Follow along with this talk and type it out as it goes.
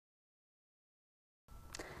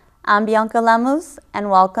I'm Bianca Lemus,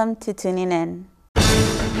 and welcome to Tuning In.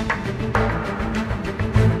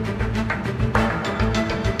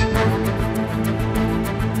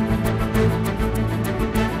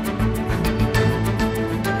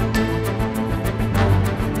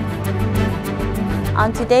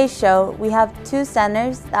 On today's show, we have two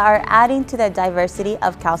centers that are adding to the diversity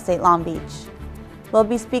of Cal State Long Beach. We'll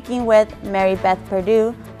be speaking with Mary Beth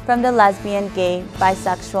Perdue from the Lesbian, Gay,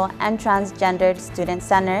 Bisexual, and Transgendered Students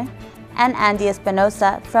Center, and Andy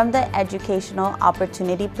Espinoza from the Educational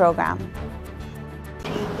Opportunity Program.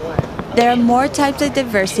 There are more types of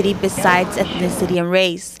diversity besides ethnicity and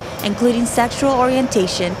race, including sexual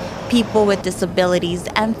orientation, people with disabilities,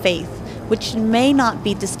 and faith, which may not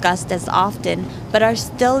be discussed as often, but are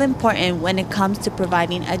still important when it comes to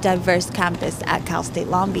providing a diverse campus at Cal State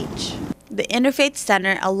Long Beach. The Interfaith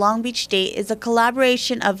Center at Long Beach State is a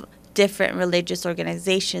collaboration of different religious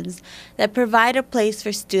organizations that provide a place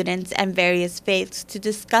for students and various faiths to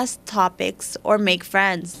discuss topics or make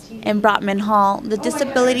friends. In Brotman Hall, the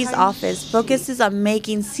Disabilities Office focuses on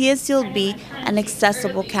making CSULB an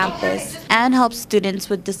accessible campus and helps students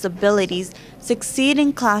with disabilities succeed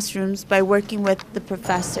in classrooms by working with the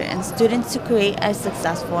professor and students to create a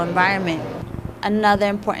successful environment. Another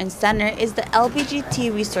important center is the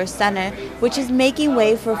LBGT Resource Center, which is making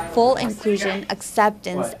way for full inclusion,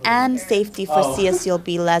 acceptance, and safety for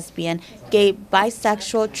CSULB lesbian, gay,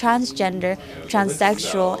 bisexual, transgender,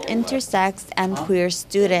 transsexual, intersex, and queer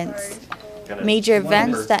students. Major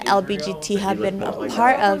events that LBGT have been a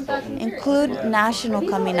part of include National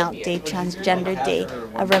Coming Out Day, Transgender Day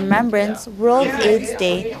of Remembrance, World AIDS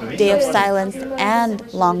Day, Day of Silence,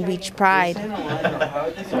 and Long Beach Pride.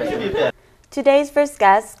 Today's first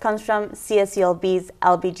guest comes from CSULB's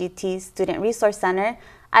LBGT Student Resource Center.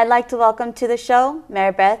 I'd like to welcome to the show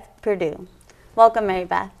Mary Beth Perdue. Welcome, Mary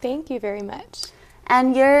Beth. Thank you very much.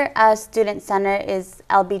 And your student center is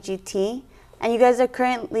LBGT, and you guys are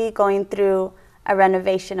currently going through a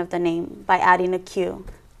renovation of the name by adding a Q,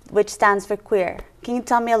 which stands for queer. Can you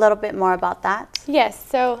tell me a little bit more about that? Yes,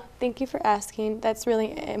 so thank you for asking. That's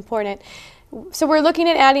really important. So we're looking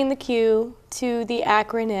at adding the Q to the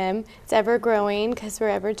acronym. It's ever growing because we're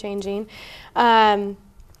ever changing.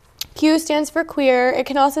 Q stands for queer. It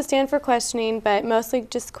can also stand for questioning, but mostly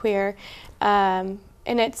just queer. And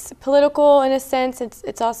it's political in a sense.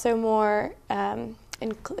 It's also more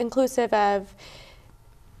inclusive of,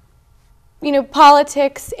 you know,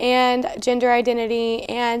 politics and gender identity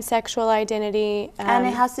and sexual identity. And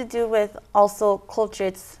it has to do with also culture.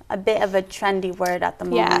 It's a bit of a trendy word at the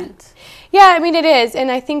moment. Yeah, I mean it is. And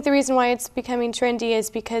I think the reason why it's becoming trendy is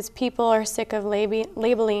because people are sick of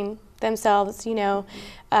labeling themselves, you know.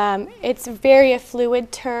 It's very a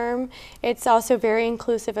fluid term. It's also very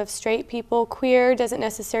inclusive of straight people. Queer doesn't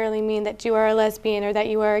necessarily mean that you are a lesbian or that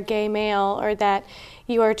you are a gay male or that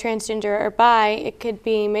you are transgender or bi. It could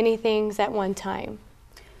be many things at one time.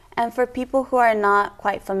 And for people who are not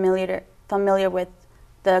quite familiar with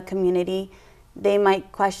the community, they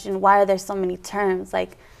might question, why are there so many terms?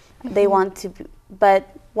 Like, they want to, but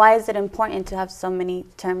why is it important to have so many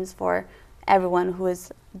terms for everyone who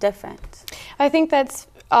is different? I think that's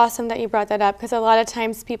awesome that you brought that up, because a lot of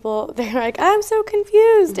times people, they're like, I'm so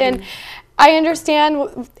confused. And I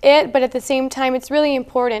understand it, but at the same time, it's really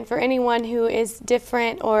important for anyone who is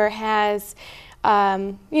different or has,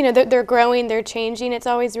 you know, they're growing, they're changing. It's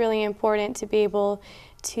always really important to be able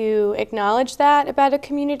to acknowledge that about a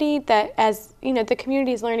community, that as, you know, the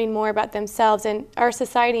community is learning more about themselves, and our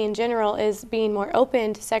society in general is being more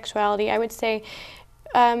open to sexuality. I would say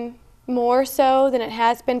more so than it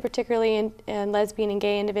has been, particularly in lesbian and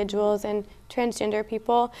gay individuals and transgender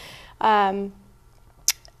people.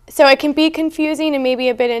 So it can be confusing and maybe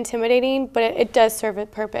a bit intimidating, but it does serve a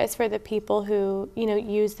purpose for the people who, you know,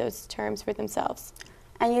 use those terms for themselves.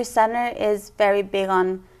 And your center is very big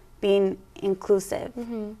on being inclusive.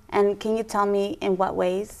 And can you tell me in what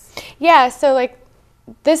ways? Yeah, so like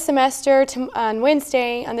this semester on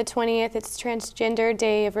Wednesday, on the 20th, it's Transgender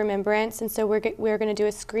Day of Remembrance, and so we're going to do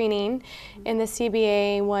a screening in the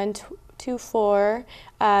CBA 124,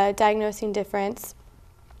 Diagnosing Difference,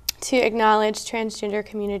 to acknowledge transgender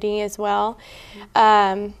community as well.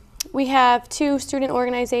 We have two student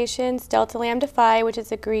organizations, Delta Lambda Phi, which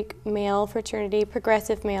is a Greek male fraternity,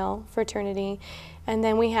 progressive male fraternity, and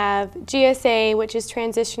then we have GSA, which is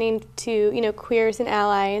transitioning to, you know, Queers and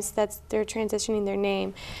Allies. They're transitioning their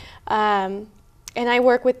name. And I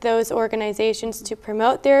work with those organizations to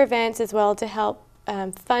promote their events as well to help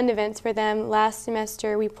fund events for them. Last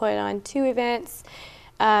semester we put on 2 events.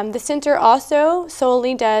 The center also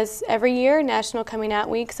solely does every year National Coming Out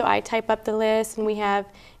Week, so I type up the list, and we have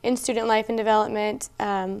in student life and development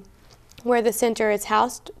where the center is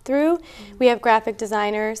housed through. We have graphic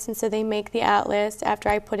designers, and so they make the atlas after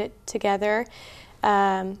I put it together.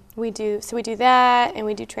 We do that, and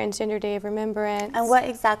we do Transgender Day of Remembrance. And what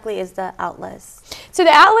exactly is the atlas? So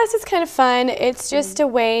the atlas is kind of fun. It's just a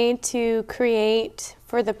way to create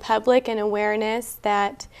for the public an awareness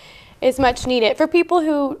that is much needed. For people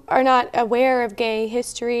who are not aware of gay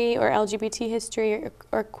history or LGBT history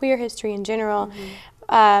or queer history in general,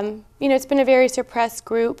 you know, it's been a very suppressed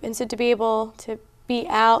group, and so to be able to be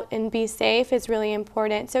out and be safe is really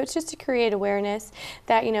important. So it's just to create awareness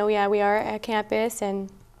that, you know, yeah, we are a campus, and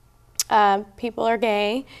people are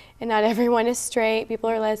gay, and not everyone is straight. People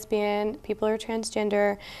are lesbian, people are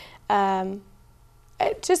transgender.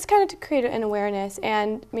 Just kind of to create an awareness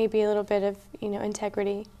and maybe a little bit of, you know,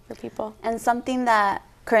 integrity for people. And something that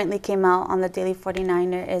currently came out on the Daily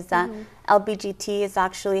 49er is that LBGT is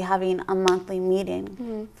actually having a monthly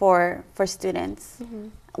meeting for students.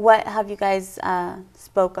 What have you guys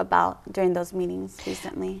spoke about during those meetings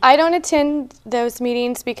recently? I don't attend those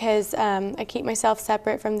meetings because I keep myself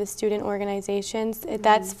separate from the student organizations.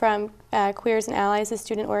 That's from Queers and Allies, the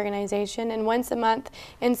student organization, and once a month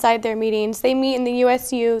inside their meetings, they meet in the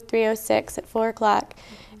USU 306 at 4 o'clock.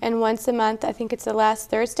 And once a month, I think it's the last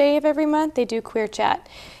Thursday of every month, they do Queer Chat.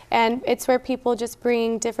 And it's where people just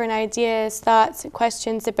bring different ideas, thoughts, and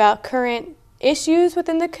questions about current issues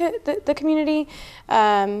within the community,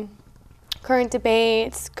 current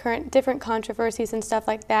debates, different controversies and stuff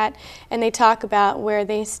like that, and they talk about where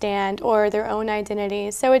they stand or their own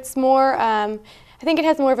identities. So it's more, I think it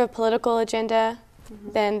has more of a political agenda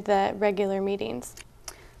than the regular meetings.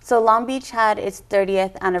 So Long Beach had its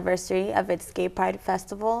 30th anniversary of its Gay Pride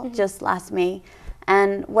Festival just last May.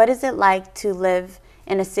 And what is it like to live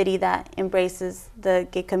in a city that embraces the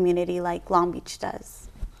gay community like Long Beach does?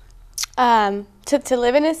 To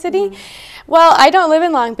live in a city? Well, I don't live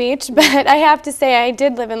in Long Beach, but I have to say I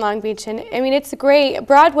did live in Long Beach, and I mean, it's great.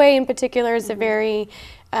 Broadway in particular is a very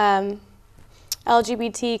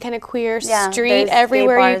LGBT kind of queer street.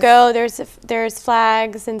 Everywhere you go, there's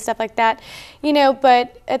flags and stuff like that, you know.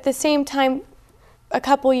 But at the same time, a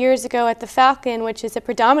couple years ago at the Falcon, which is a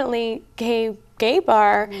predominantly gay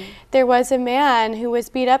bar, there was a man who was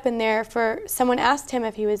beat up in there for someone asked him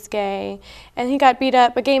if he was gay, and he got beat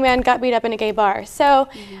up. A gay man got beat up in a gay bar. So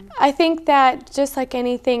I think that just like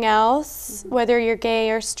anything else, whether you're gay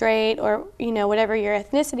or straight or, you know, whatever your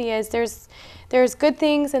ethnicity is, there's good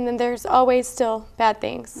things, and then there's always still bad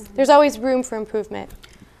things. There's always room for improvement.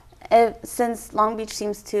 Since Long Beach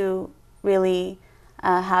seems to really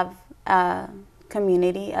have a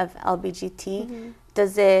community of LBGT,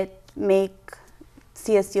 does it make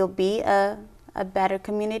CSULB a better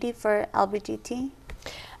community for LBGT?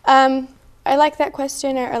 I like that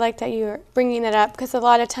question, or I like that you're bringing that up, because a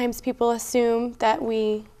lot of times people assume that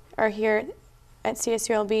we are here at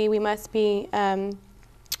CSULB, we must be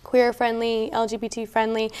queer friendly, LGBT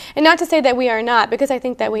friendly, and not to say that we are not, because I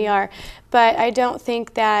think that we are, but I don't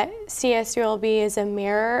think that CSULB is a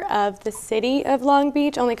mirror of the city of Long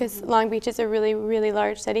Beach, only because Long Beach is a really, really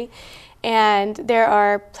large city. And there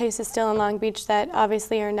are places still in Long Beach that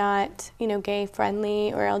obviously are not, you know, gay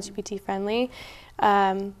friendly or LGBT friendly.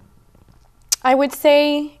 I would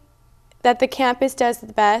say that the campus does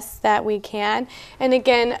the best that we can. And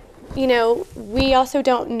again, you know, we also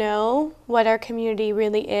don't know what our community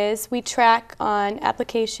really is. We track on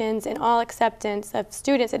applications and all acceptance of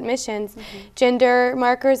students' admissions, gender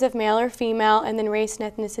markers of male or female, and then race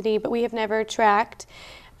and ethnicity, but we have never tracked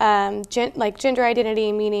like gender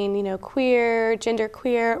identity, meaning, you know, queer, gender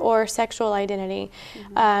queer, or sexual identity.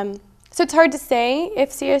 So it's hard to say if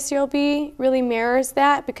CSULB really mirrors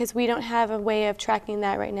that, because we don't have a way of tracking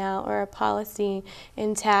that right now, or a policy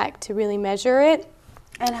intact to really measure it.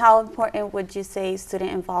 And how important would you say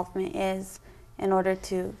student involvement is in order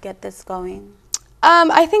to get this going?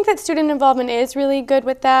 I think that student involvement is really good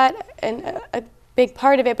with that, and a big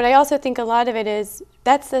part of it, but I also think a lot of it is,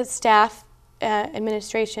 that's a staff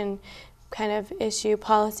administration kind of issue,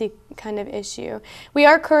 policy kind of issue. We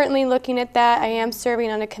are currently looking at that. I am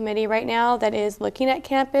serving on a committee right now that is looking at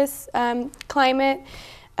campus climate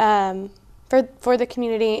for the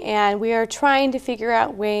community, and we are trying to figure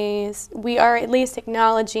out ways, we are at least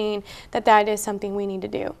acknowledging that that is something we need to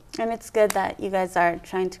do. And it's good that you guys are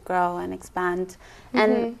trying to grow and expand.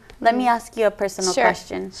 And let me ask you a personal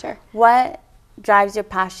question. Sure. What drives your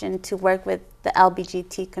passion to work with the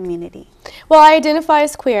LBGT community? Well, I identify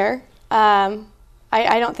as queer. I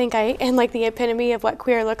don't think I am like the epitome of what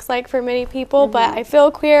queer looks like for many people, but I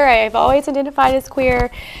feel queer. I've always identified as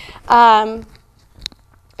queer.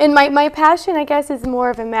 And my passion, I guess, is more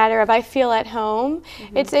of a matter of I feel at home.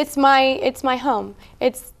 It's my home.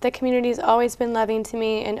 The community's always been loving to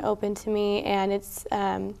me and open to me, and it's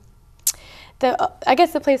I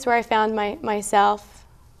guess the place where I found myself,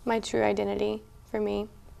 my true identity for me.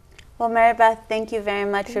 Well, Mary Beth, thank you very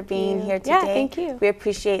much for being here today. Yeah, thank you. We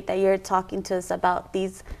appreciate that you're talking to us about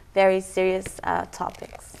these very serious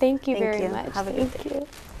topics. Thank you very much. Have a good day.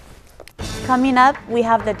 Coming up, we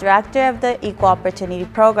have the director of the Equal Opportunity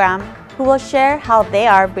Program, who will share how they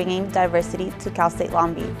are bringing diversity to Cal State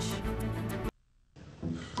Long Beach.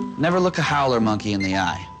 Never look a howler monkey in the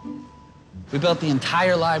eye. We built the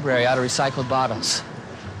entire library out of recycled bottles.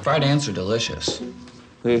 Fried ants are delicious.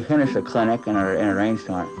 We finished a clinic in a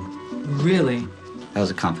rainstorm. Really? That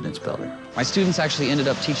was a confidence builder. My students actually ended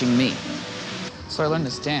up teaching me. So I learned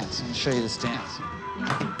this dance. I'll show you this dance.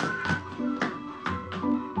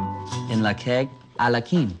 In la keg, a la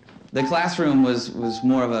kin. The classroom was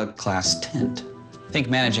more of a class tent. I think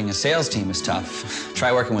managing a sales team is tough.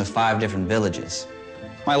 Try working with 5 different villages.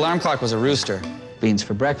 My alarm clock was a rooster. Beans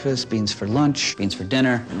for breakfast, beans for lunch, beans for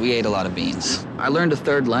dinner, and we ate a lot of beans. I learned a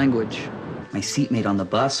 3rd language. My seatmate on the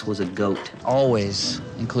bus was a goat. Always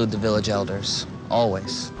include the village elders,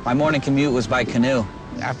 always. My morning commute was by canoe.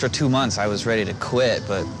 After 2 months, I was ready to quit,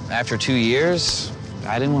 but after 2 years,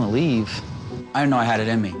 I didn't want to leave. I didn't know I had it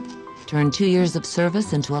in me. Turn 2 years of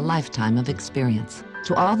service into a lifetime of experience.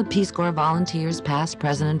 To all the Peace Corps volunteers, past,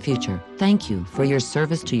 present, and future, thank you for your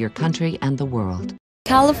service to your country and the world.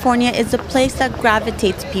 California is a place that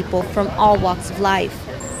gravitates people from all walks of life.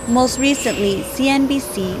 Most recently,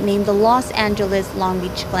 CNBC named the Los Angeles, Long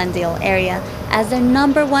Beach, Glendale area as their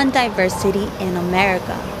 #1 diversity in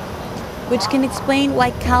America, which can explain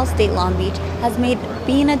why Cal State Long Beach has made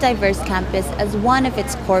being a diverse campus as one of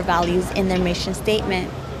its core values in their mission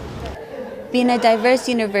statement. Being a diverse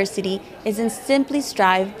university isn't simply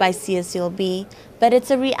strived by CSULB, but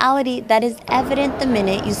it's a reality that is evident the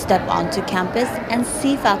minute you step onto campus and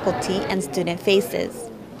see faculty and student faces.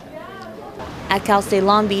 At Cal State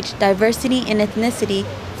Long Beach, diversity in ethnicity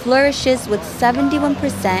flourishes with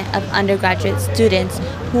 71% of undergraduate students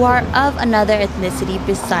who are of another ethnicity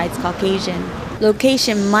besides Caucasian.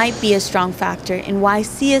 Location might be a strong factor in why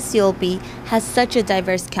CSULB has such a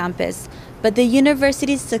diverse campus, but the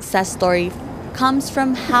university's success story comes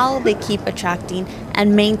from how they keep attracting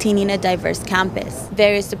and maintaining a diverse campus.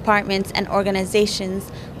 Various departments and organizations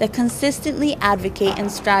that consistently advocate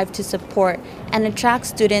and strive to support and attract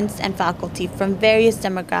students and faculty from various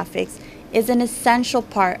demographics is an essential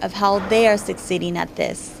part of how they are succeeding at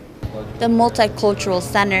this. The Multicultural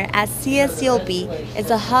Center at CSULB is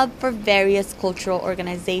a hub for various cultural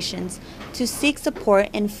organizations to seek support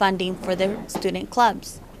in funding for their student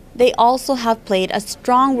clubs. They also have played a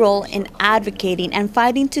strong role in advocating and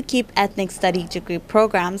fighting to keep ethnic study degree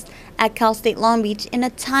programs at Cal State Long Beach in a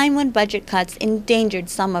time when budget cuts endangered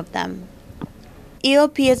some of them.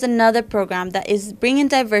 EOP is another program that is bringing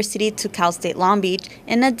diversity to Cal State Long Beach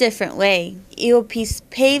in a different way. EOP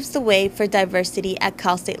paves the way for diversity at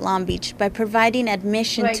Cal State Long Beach by providing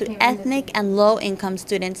admission to ethnic and low-income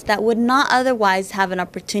students that would not otherwise have an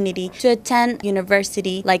opportunity to attend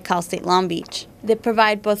university like Cal State Long Beach. They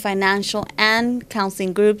provide both financial and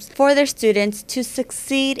counseling groups for their students to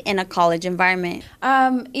succeed in a college environment.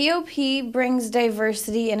 EOP brings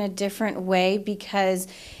diversity in a different way because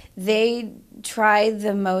they try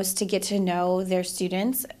the most to get to know their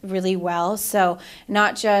students really well. So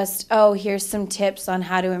not just, oh, here's some tips on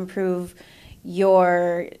how to improve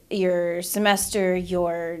your semester,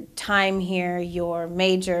 your time here, your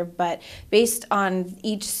major, but based on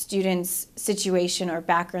each student's situation or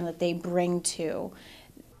background that they bring to.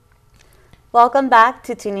 Welcome back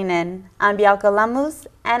to Tuning In. I'm Bianca Lamus,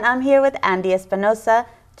 and I'm here with Andy Espinoza,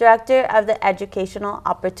 Director of the Educational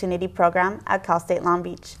Opportunity Program at Cal State Long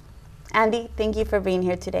Beach. Andy, thank you for being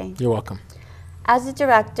here today. You're welcome. As the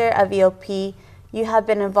Director of EOP, you have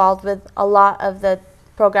been involved with a lot of the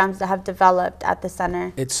programs that have developed at the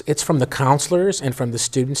center. It's from the counselors and from the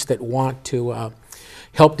students that want to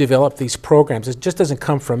help develop these programs. It just doesn't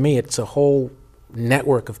come from me. It's a whole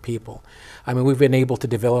network of people. I mean, we've been able to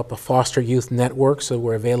develop a foster youth network, so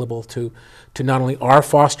we're available to not only our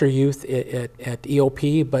foster youth at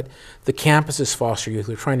EOP, but the campus's foster youth.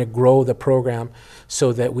 We're trying to grow the program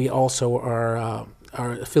so that we also are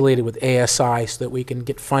affiliated with ASI so that we can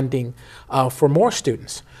get funding for more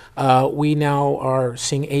students. We now are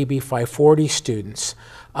seeing AB 540 students.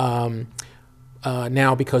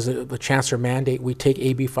 Now, because of the Chancellor mandate, we take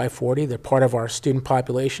AB 540. They're part of our student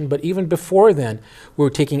population. But even before then, we were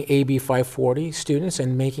taking AB 540 students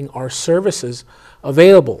and making our services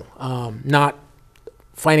available, not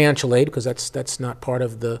financial aid, because that's not part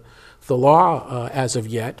of the law as of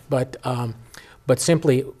yet. But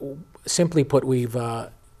simply put, we've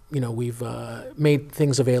made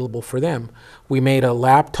things available for them. We made a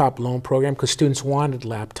laptop loan program because students wanted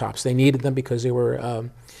laptops. They needed them because they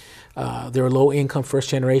were low income, first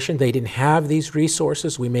generation. They didn't have these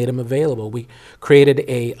resources. We made them available. We created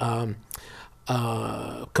a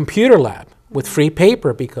computer lab with free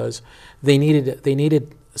paper because they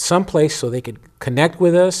needed some place so they could connect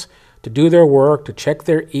with us, to do their work, to check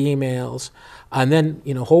their emails, and then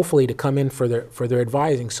hopefully to come in for their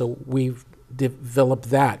advising. So we've developed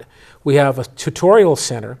that. We have a tutorial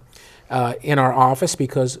center in our office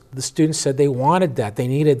because the students said they wanted that. They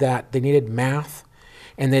needed that. They needed math,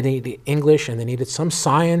 and they needed English, and they needed some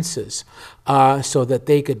sciences so that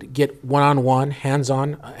they could get one-on-one,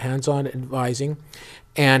 hands-on advising,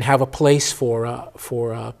 and have a place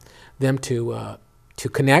for them to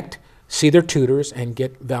connect, see their tutors, and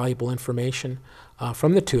get valuable information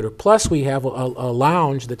from the tutor. Plus, we have a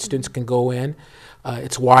lounge that students can go in.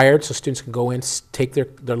 It's wired, so students can go in, take their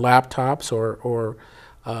laptops, or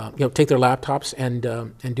take their laptops and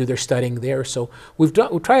do their studying there. So we've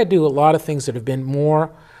tried to do a lot of things that have been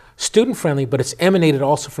more student-friendly, but it's emanated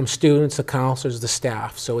also from students, the counselors, the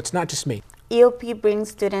staff. So it's not just me. EOP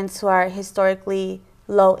brings students who are historically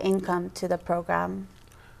low income to the program.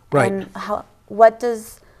 Right. And what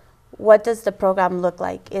does the program look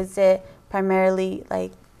like? Is it primarily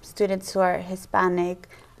like students who are Hispanic,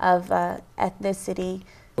 of ethnicity?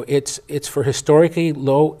 It's for historically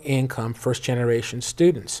low income first generation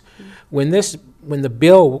students. Mm-hmm. When the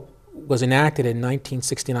bill was enacted in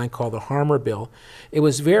 1969 called the Harmer Bill, it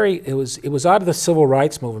was out of the civil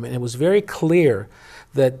rights movement. It was very clear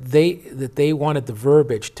that they wanted the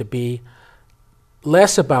verbiage to be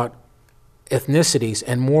less about ethnicities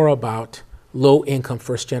and more about low income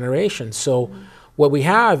first generation. So what we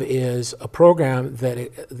have is a program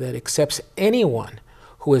that accepts anyone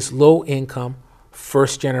who is low income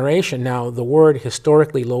first generation. Now, the word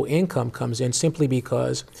historically low income comes in simply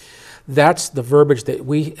because that's the verbiage that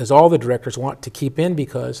we, as all the directors, want to keep in,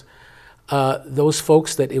 because those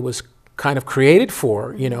folks that it was kind of created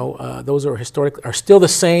for, those are still the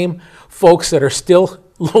same folks that are still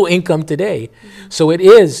low income today. Mm-hmm. So it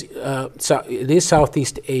is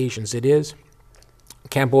Southeast Asians, it is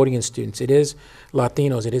Cambodian students, it is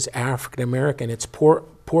Latinos, it is African American, it's poor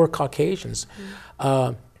Caucasians.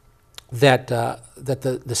 Mm-hmm. That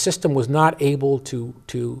the system was not able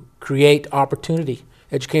to create opportunity,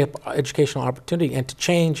 educational opportunity, and to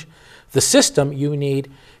change the system, you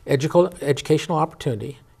need educational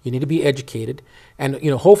opportunity. You need to be educated, and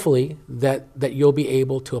hopefully that you'll be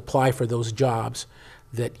able to apply for those jobs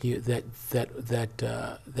that you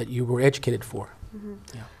were educated for. Mm-hmm.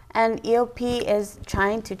 Yeah. And EOP is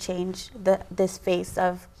trying to change this face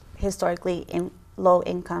of historically low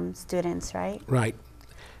income students, right? Right.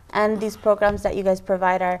 And these programs that you guys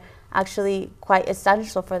provide are actually quite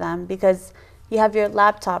essential for them, because you have your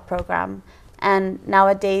laptop program, and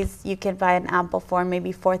nowadays you can buy an Apple for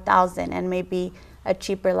maybe $4,000 and maybe a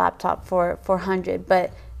cheaper laptop for $400.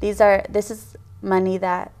 But this is money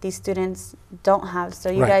that these students don't have.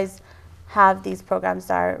 So you guys have these programs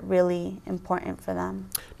that are really important for them.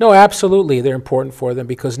 No, absolutely, they're important for them,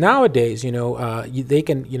 because nowadays, you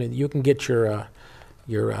can get your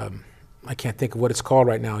I can't think of what it's called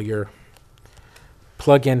right now, your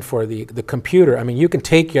plug-in for the computer. I mean, you can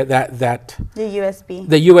take the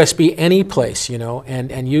USB any place,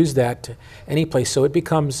 and use that any place. So it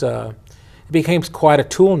becomes quite a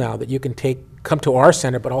tool now that you can come to our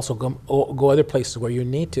center, but also go other places where you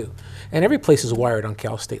need to. And every place is wired on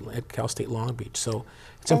Cal State Long Beach, so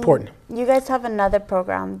it's important. You guys have another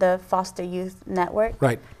program, the Foster Youth Network.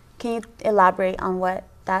 Right. Can you elaborate on what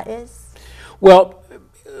that is? Well,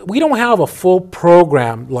 we don't have a full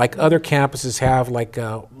program like other campuses have,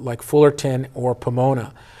 like Fullerton or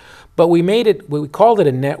Pomona, but we called it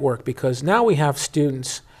a network because now we have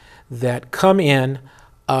students that come in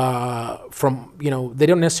from, they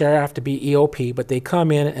don't necessarily have to be EOP, but they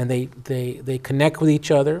come in and they connect with each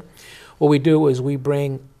other. What we do is we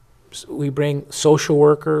bring social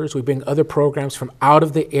workers, we bring other programs from out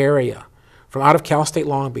of the area, from out of Cal State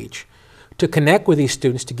Long Beach, to connect with these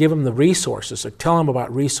students, to give them the resources, or tell them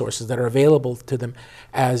about resources that are available to them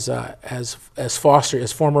as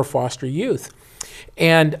former foster youth.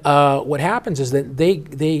 And what happens is that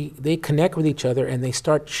they connect with each other, and they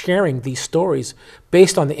start sharing these stories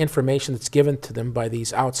based on the information that's given to them by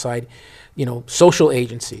these outside, social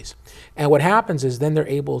agencies. And what happens is then they're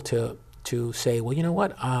able to say, well, you know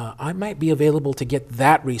what, I might be available to get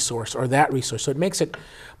that resource or that resource. So it makes it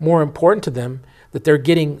more important to them that they're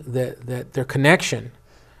getting their connection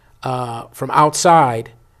from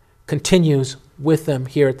outside continues with them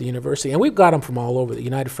here at the university. And we've got them from all over, the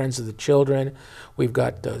United Friends of the Children. We've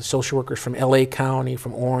got social workers from LA County,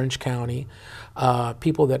 from Orange County,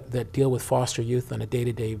 people that deal with foster youth on a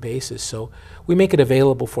day-to-day basis. So we make it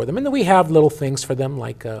available for them. And then we have little things for them,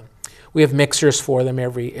 like we have mixers for them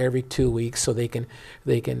every 2 weeks, so they can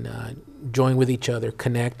join with each other,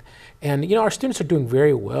 connect. And you know, our students are doing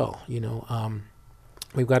very well. You know,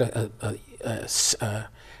 we've got a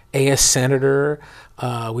AS senator.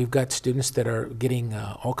 We've got students that are getting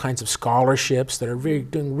all kinds of scholarships that are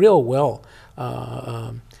doing real well,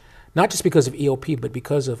 not just because of EOP, but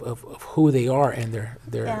because of who they are and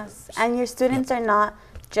their. Yes, and your students are not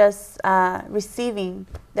just receiving,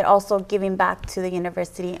 they're also giving back to the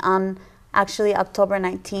university. On actually October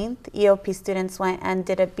 19th, EOP students went and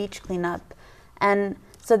did a beach cleanup. And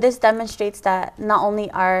so this demonstrates that not only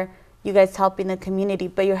are you guys helping the community,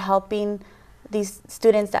 but you're helping these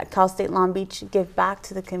students at Cal State Long Beach give back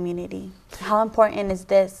to the community. How important is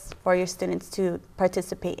this for your students to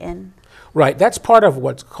participate in? Right, that's part of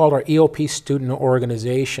what's called our EOP student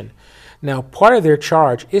organization. Now, part of their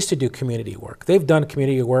charge is to do community work. They've done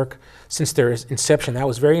community work since their inception. That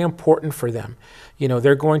was very important for them. You know,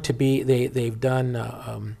 they're going to be, they've done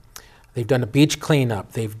a beach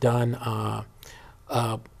cleanup, they've done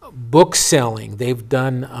book selling, they've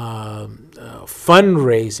done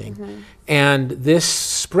fundraising, and this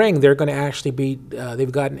spring they're going to actually be,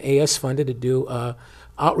 they've gotten AS funded to do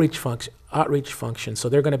outreach function. So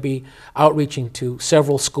they're going to be outreaching to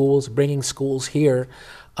several schools, bringing schools here,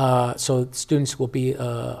 so students will be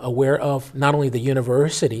aware of not only the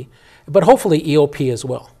university, but hopefully EOP as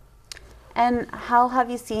well. And how have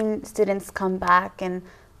you seen students come back and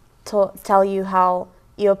tell you how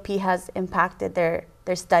EOP has impacted their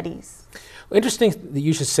studies? Well, interesting that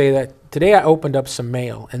you should say that. Today I opened up some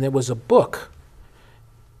mail, and there was a book,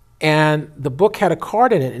 and the book had a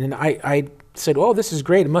card in it, and I said, "Oh, this is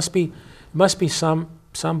great! It must be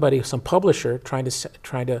somebody, some publisher trying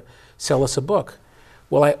to sell us a book."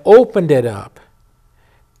 Well, I opened it up,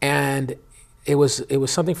 and it was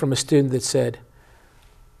something from a student that said,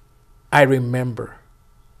 I remember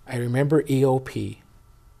EOP.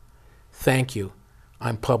 Thank you.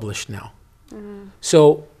 I'm published now."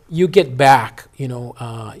 So you get back, you know,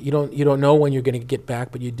 you don't know when you're going to get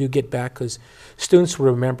back, but you do get back because students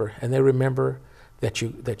will remember, and they remember that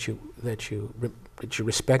you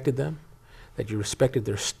respected them, that you respected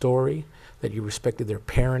their story, that you respected their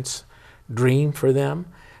parents' dream for them,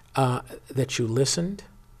 that you listened,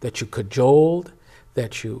 that you cajoled,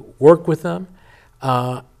 that you worked with them,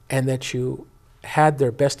 and that you had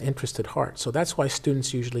their best interest at heart. So that's why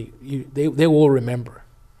students usually, they will remember.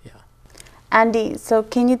 Yeah. Andy, so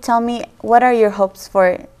can you tell me what are your hopes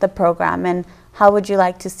for the program and how would you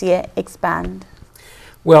like to see it expand?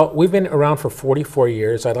 Well, we've been around for 44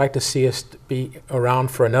 years. I'd like to see us be around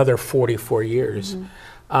for another 44 years. You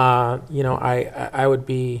know, I wouldn't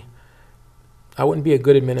be a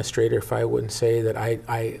good administrator if I wouldn't say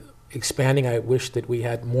that expanding, I wish that we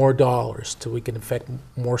had more dollars so we can affect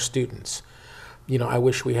more students. You know, I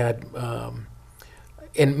wish we had,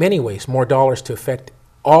 in many ways, more dollars to affect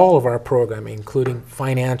all of our programming, including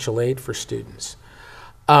financial aid for students.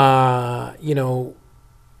 You know,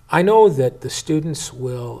 I know that the students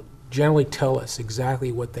will generally tell us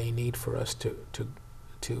exactly what they need for us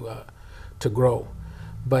to grow.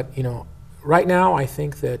 But, you know, right now I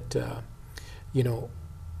think that, you know,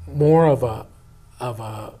 more of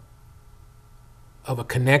a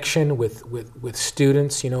connection with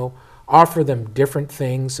students, you know, offer them different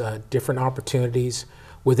things, different opportunities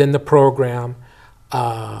within the program,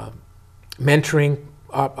 mentoring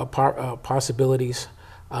possibilities,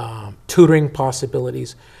 tutoring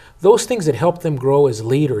possibilities, those things that help them grow as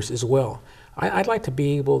leaders as well. I'd like to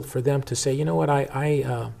be able for them to say, you know what,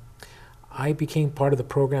 I became part of the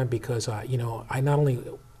program because, you know, I not only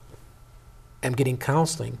am getting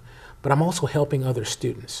counseling, but I'm also helping other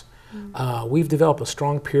students. We've developed a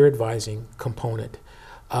strong peer advising component,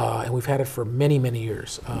 and we've had it for many, many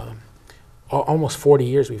years. Almost 40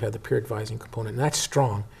 years we've had the peer advising component, and that's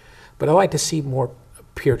strong. But I'd like to see more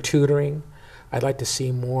peer tutoring. I'd like to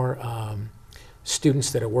see more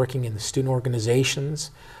students that are working in the student organizations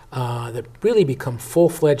that really become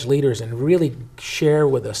full-fledged leaders and really share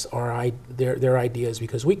with us their ideas,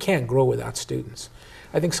 because we can't grow without students.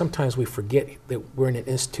 I think sometimes we forget that we're in an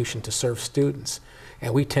institution to serve students,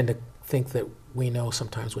 and we tend to think that we know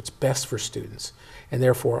sometimes what's best for students, and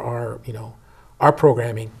therefore our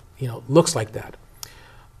programming, you know, looks like that.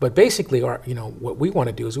 But basically, what we want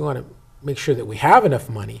to do is we want to make sure that we have enough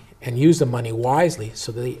money and use the money wisely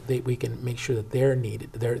so that we can make sure that their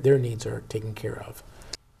needs are taken care of.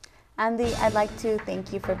 Andy, I'd like to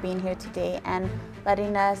thank you for being here today and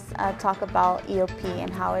letting us talk about EOP and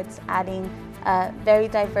how it's adding a very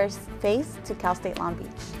diverse face to Cal State Long Beach.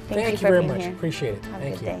 Thank you for very being much. here. Appreciate it. Have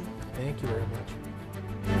Thank a good you. day. Thank you very much.